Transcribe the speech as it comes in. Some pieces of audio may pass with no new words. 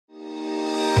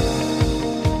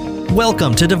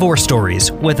Welcome to Divorce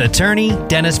Stories with attorney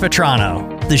Dennis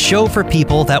Vetrano, the show for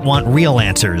people that want real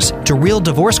answers to real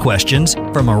divorce questions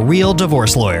from a real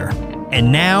divorce lawyer.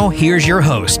 And now, here's your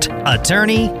host,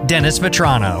 attorney Dennis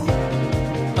Vetrano.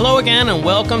 Hello again, and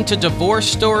welcome to Divorce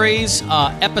Stories,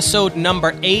 episode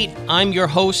number 8. I'm your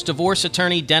host, divorce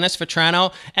attorney Dennis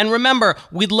Vetrano. And remember,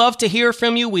 we'd love to hear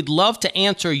from you. We'd love to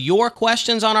answer your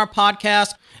questions on our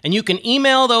podcast. And you can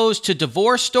email those to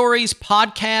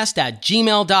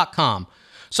divorcestoriespodcast@gmail.com.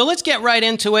 So let's get right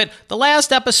into it. The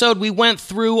last episode, we went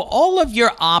through all of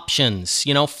your options,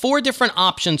 4 different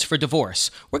options for divorce.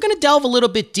 We're going to delve a little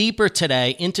bit deeper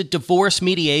today into divorce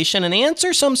mediation and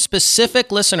answer some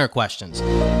specific listener questions.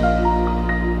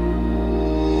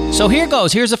 So here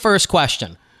goes. Here's the first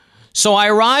question. So I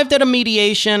arrived at a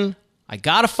mediation. I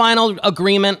got a final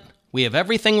agreement. We have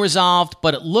everything resolved,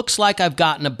 but it looks like I've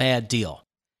gotten a bad deal.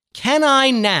 Can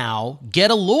I now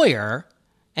get a lawyer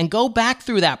and go back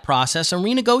through that process and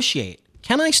renegotiate?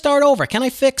 Can I start over? Can I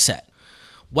fix it?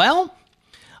 Well,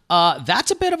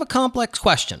 that's a bit of a complex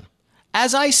question.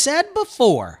 As I said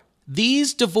before,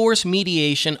 these divorce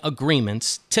mediation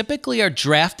agreements typically are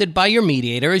drafted by your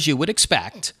mediator, as you would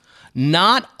expect.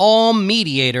 Not all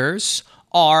mediators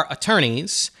are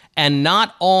attorneys, and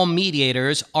not all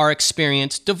mediators are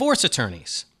experienced divorce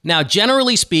attorneys. Now,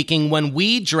 generally speaking, when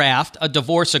we draft a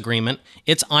divorce agreement,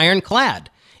 it's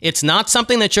ironclad. It's not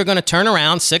something that you're going to turn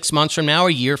around 6 months from now,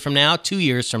 a year from now, 2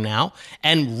 years from now,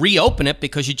 and reopen it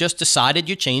because you just decided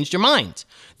you changed your mind.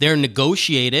 They're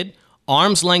negotiated,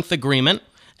 arm's length agreement,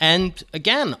 and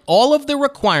again, all of the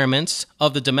requirements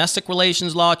of the Domestic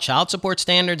Relations Law, Child Support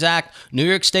Standards Act, New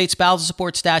York State Spousal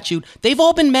Support Statute, they've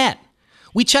all been met.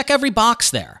 We check every box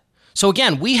there. So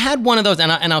again, we had one of those,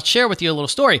 and I'll share with you a little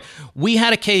story. We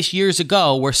had a case years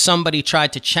ago where somebody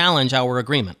tried to challenge our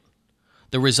agreement.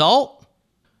 The result,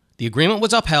 the agreement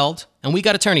was upheld, and we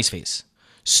got attorney's fees.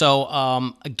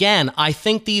 So again, I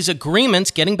think these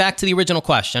agreements, getting back to the original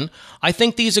question, I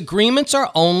think these agreements are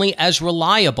only as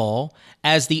reliable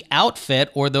as the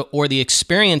outfit or the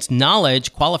experience,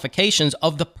 knowledge, qualifications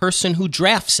of the person who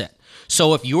drafts it.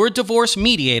 So if your divorce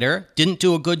mediator didn't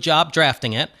do a good job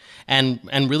drafting it,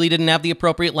 and really didn't have the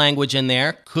appropriate language in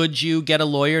there, could you get a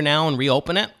lawyer now and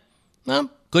reopen it? Well,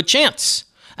 good chance.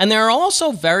 And there are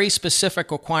also very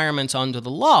specific requirements under the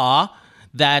law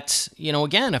that,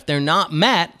 again, if they're not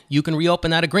met, you can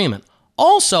reopen that agreement.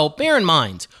 Also, bear in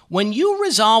mind, when you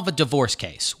resolve a divorce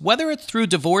case, whether it's through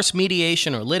divorce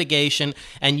mediation or litigation,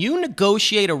 and you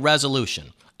negotiate a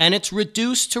resolution, and it's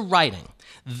reduced to writing,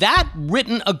 that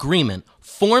written agreement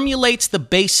formulates the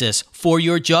basis for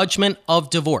your judgment of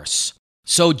divorce.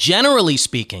 So generally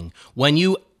speaking, when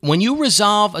you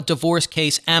resolve a divorce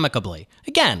case amicably,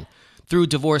 again, through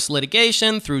divorce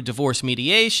litigation, through divorce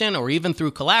mediation, or even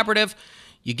through collaborative,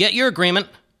 you get your agreement.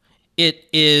 It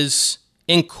is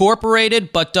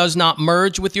incorporated but does not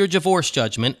merge with your divorce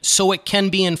judgment, so it can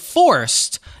be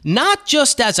enforced not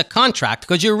just as a contract,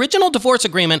 because your original divorce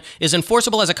agreement is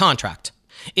enforceable as a contract.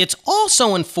 It's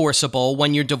also enforceable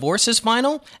when your divorce is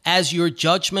final as your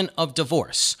judgment of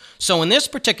divorce. So in this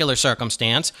particular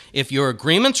circumstance, if your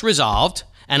agreement's resolved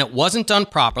and it wasn't done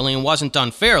properly and wasn't done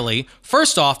fairly,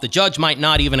 first off, the judge might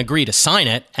not even agree to sign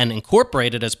it and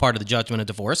incorporate it as part of the judgment of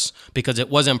divorce because it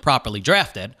wasn't properly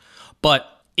drafted.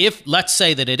 But if, let's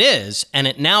say that it is, and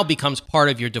it now becomes part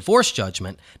of your divorce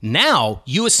judgment, now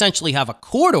you essentially have a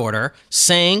court order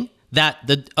saying that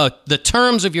the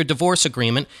terms of your divorce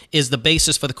agreement is the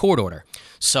basis for the court order.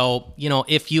 So,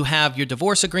 if you have your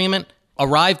divorce agreement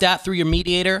arrived at through your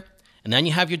mediator, and then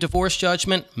you have your divorce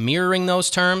judgment mirroring those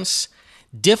terms,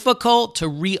 difficult to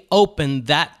reopen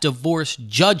that divorce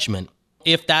judgment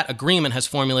if that agreement has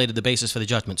formulated the basis for the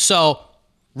judgment. So,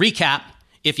 recap,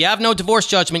 if you have no divorce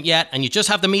judgment yet, and you just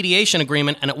have the mediation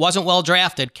agreement, and it wasn't well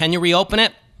drafted, can you reopen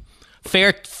it?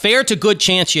 Fair to good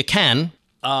chance you can.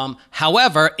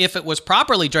 However, if it was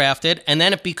properly drafted and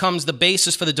then it becomes the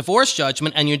basis for the divorce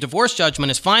judgment and your divorce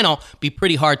judgment is final, be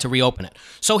pretty hard to reopen it.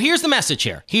 So here's the message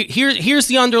here. Here's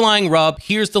the underlying rub.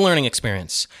 Here's the learning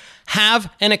experience.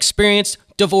 Have an experienced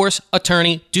divorce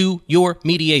attorney do your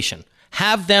mediation.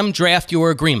 Have them draft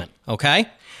your agreement, okay?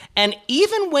 And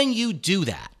even when you do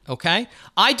that, okay,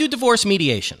 I do divorce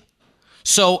mediation.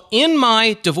 So in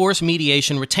my divorce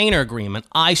mediation retainer agreement,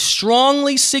 I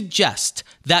strongly suggest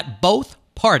that both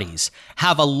parties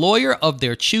have a lawyer of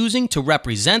their choosing to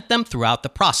represent them throughout the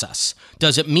process.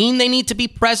 Does it mean they need to be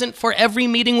present for every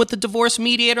meeting with the divorce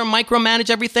mediator, micromanage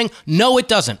everything? No, it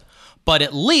doesn't. But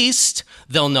at least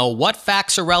they'll know what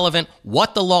facts are relevant,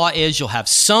 what the law is. You'll have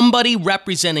somebody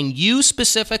representing you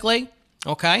specifically,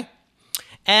 okay?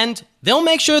 And they'll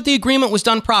make sure that the agreement was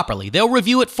done properly. They'll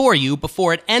review it for you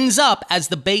before it ends up as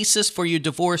the basis for your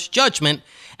divorce judgment,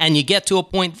 and you get to a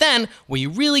point then where you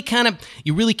really can't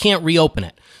reopen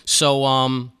it.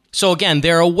 So again,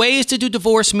 there are ways to do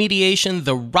divorce mediation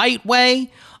the right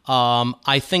way.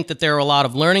 I think that there are a lot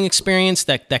of learning experience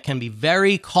that can be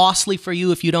very costly for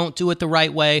you if you don't do it the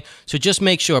right way. So just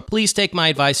make sure, please take my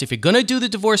advice. If you're going to do the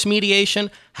divorce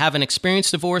mediation, have an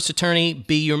experienced divorce attorney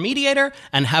be your mediator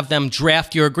and have them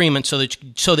draft your agreement so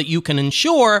that you can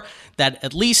ensure that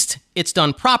at least it's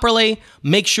done properly.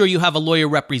 Make sure you have a lawyer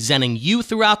representing you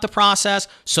throughout the process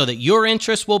so that your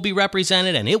interests will be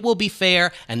represented and it will be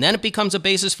fair. And then it becomes a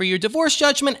basis for your divorce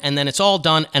judgment, and then it's all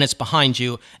done and it's behind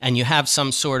you and you have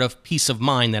some sort of peace of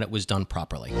mind that it was done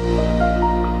properly.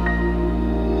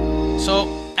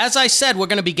 So, as I said, we're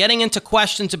going to be getting into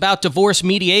questions about divorce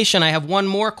mediation. I have one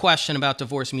more question about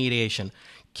divorce mediation.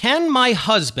 Can my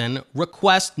husband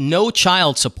request no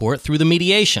child support through the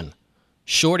mediation?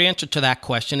 Short answer to that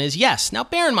question is yes. Now,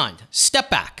 bear in mind, step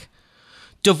back.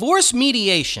 Divorce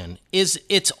mediation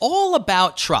it's all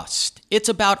about trust. It's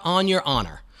about on your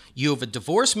honor. You have a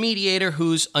divorce mediator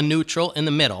who's a neutral in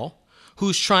the middle,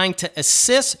 who's trying to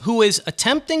assist, who is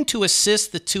attempting to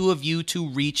assist the two of you to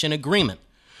reach an agreement.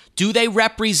 Do they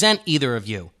represent either of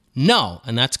you? No,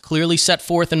 and that's clearly set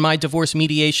forth in my divorce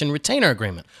mediation retainer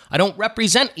agreement. I don't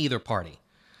represent either party.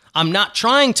 I'm not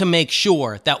trying to make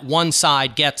sure that one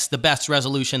side gets the best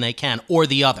resolution they can or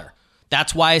the other.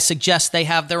 That's why I suggest they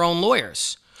have their own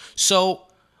lawyers. So,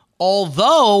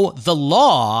 although the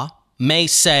law may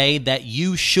say that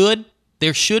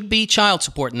there should be child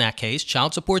support in that case,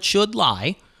 child support should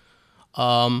lie,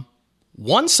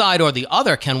 one side or the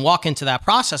other can walk into that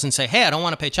process and say, hey, I don't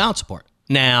want to pay child support.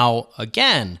 Now,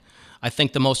 again, I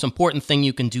think the most important thing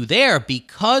you can do there,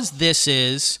 because this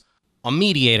is a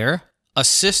mediator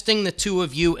assisting the two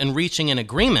of you in reaching an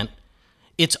agreement,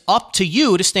 it's up to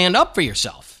you to stand up for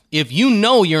yourself. If you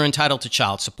know you're entitled to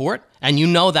child support and you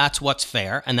know that's what's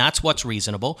fair and that's what's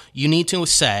reasonable, you need to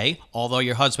say, although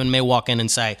your husband may walk in and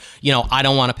say, I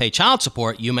don't want to pay child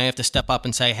support, you may have to step up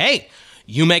and say, hey,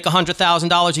 you make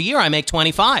 $100,000 a year, I make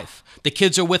 $25,000. The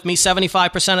kids are with me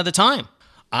 75% of the time.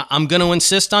 I'm going to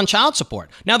insist on child support.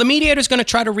 Now, the mediator is going to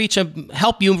try to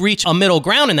help you reach a middle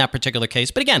ground in that particular case.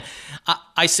 But again,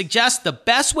 I suggest the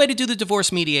best way to do the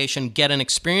divorce mediation, get an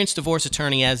experienced divorce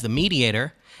attorney as the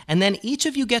mediator, and then each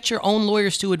of you get your own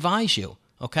lawyers to advise you.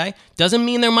 Okay? Doesn't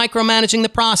mean they're micromanaging the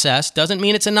process. Doesn't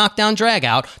mean it's a knockdown drag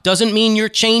out. Doesn't mean you're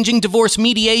changing divorce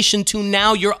mediation to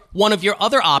now one of your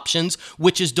other options,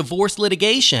 which is divorce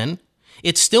litigation.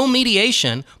 It's still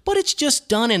mediation, but it's just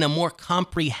done in a more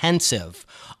comprehensive,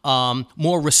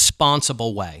 more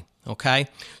responsible way. Okay?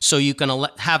 So you can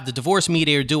have the divorce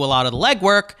mediator do a lot of the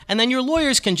legwork, and then your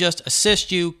lawyers can just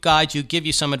assist you, guide you, give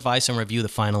you some advice, and review the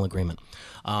final agreement.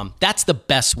 That's the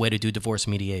best way to do divorce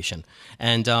mediation.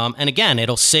 And again,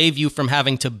 it'll save you from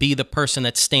having to be the person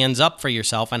that stands up for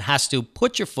yourself and has to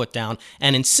put your foot down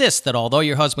and insist that although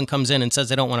your husband comes in and says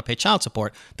they don't want to pay child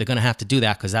support, they're going to have to do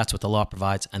that because that's what the law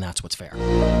provides and that's what's fair.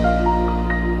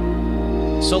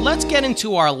 So let's get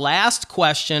into our last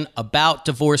question about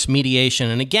divorce mediation.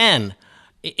 And again,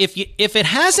 if it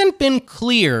hasn't been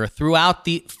clear throughout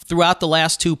the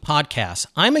last two podcasts,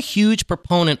 I'm a huge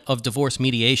proponent of divorce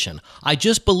mediation. I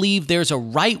just believe there's a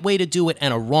right way to do it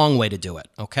and a wrong way to do it,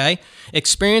 okay?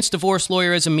 Experienced divorce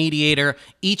lawyer as a mediator,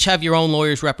 each have your own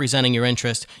lawyers representing your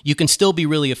interest. You can still be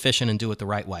really efficient and do it the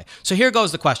right way. So here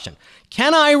goes the question.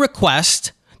 Can I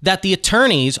request that the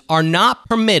attorneys are not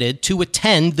permitted to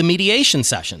attend the mediation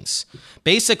sessions?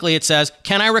 Basically, it says,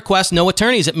 can I request no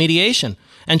attorneys at mediation?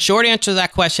 And short answer to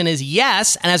that question is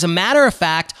yes. And as a matter of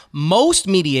fact, most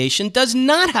mediation does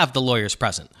not have the lawyers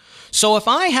present. So if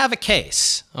I have a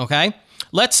case, okay,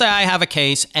 let's say I have a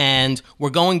case and we're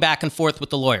going back and forth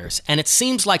with the lawyers, and it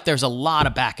seems like there's a lot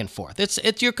of back and forth.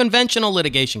 It's your conventional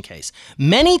litigation case.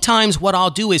 Many times what I'll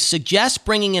do is suggest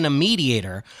bringing in a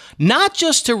mediator, not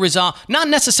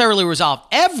necessarily resolve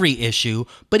every issue,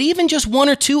 but even just one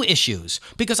or two issues,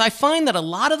 because I find that a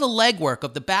lot of the legwork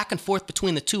of the back and forth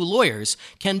between the two lawyers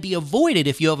can be avoided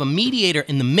if you have a mediator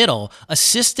in the middle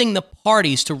assisting the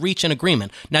parties to reach an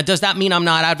agreement. Now, does that mean I'm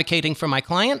not advocating for my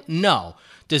client? No.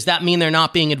 Does that mean they're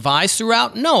not being advised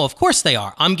throughout? No, of course they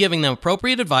are. I'm giving them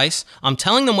appropriate advice. I'm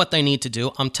telling them what they need to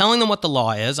do. I'm telling them what the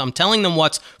law is. I'm telling them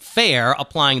what's fair,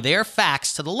 applying their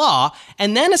facts to the law,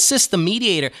 and then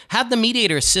have the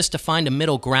mediator assist to find a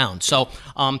middle ground. So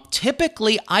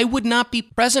typically, I would not be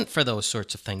present for those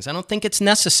sorts of things. I don't think it's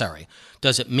necessary.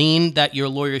 Does it mean that your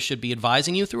lawyer should be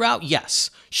advising you throughout? Yes.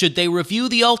 Should they review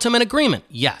the ultimate agreement?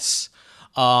 Yes.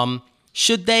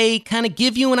 Should they kind of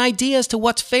give you an idea as to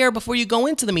what's fair before you go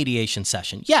into the mediation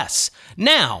session? Yes.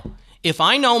 Now, if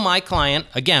I know my client,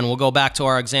 again, we'll go back to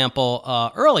our example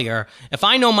earlier. If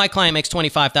I know my client makes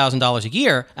 $25,000 a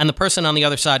year and the person on the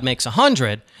other side makes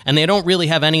 $100,000 and they don't really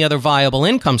have any other viable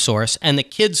income source and the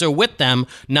kids are with them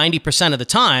 90% of the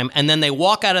time, and then they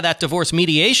walk out of that divorce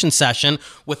mediation session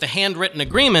with a handwritten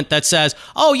agreement that says,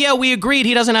 oh yeah, we agreed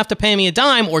he doesn't have to pay me a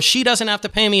dime or she doesn't have to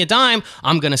pay me a dime,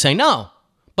 I'm going to say no.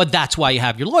 But that's why you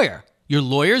have your lawyer. Your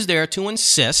lawyer's there to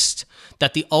insist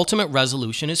that the ultimate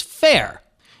resolution is fair.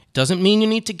 Doesn't mean you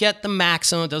need to get the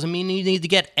maximum. It doesn't mean you need to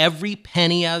get every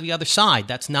penny out of the other side.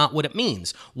 That's not what it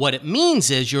means. What it means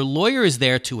is your lawyer is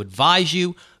there to advise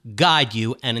you, guide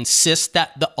you, and insist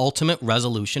that the ultimate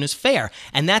resolution is fair.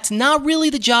 And that's not really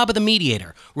the job of the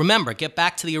mediator. Remember, get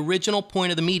back to the original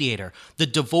point of the mediator. The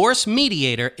divorce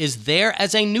mediator is there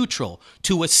as a neutral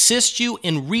to assist you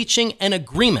in reaching an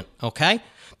agreement, okay?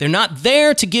 They're not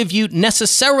there to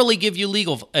necessarily give you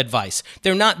legal advice.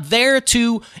 They're not there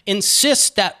to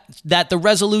insist that the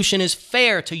resolution is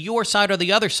fair to your side or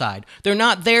the other side. They're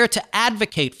not there to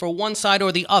advocate for one side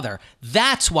or the other.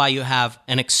 That's why you have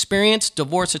an experienced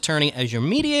divorce attorney as your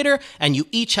mediator, and you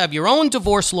each have your own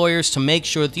divorce lawyers to make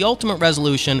sure that the ultimate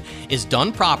resolution is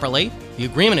done properly, the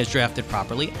agreement is drafted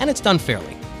properly, and it's done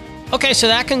fairly. Okay, so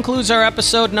that concludes our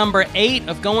episode number 8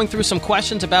 of going through some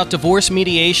questions about divorce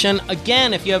mediation.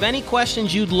 Again, if you have any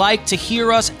questions you'd like to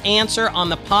hear us answer on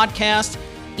the podcast,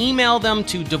 email them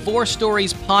to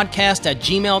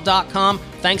divorcestoriespodcast@gmail.com.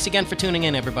 Thanks again for tuning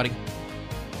in, everybody.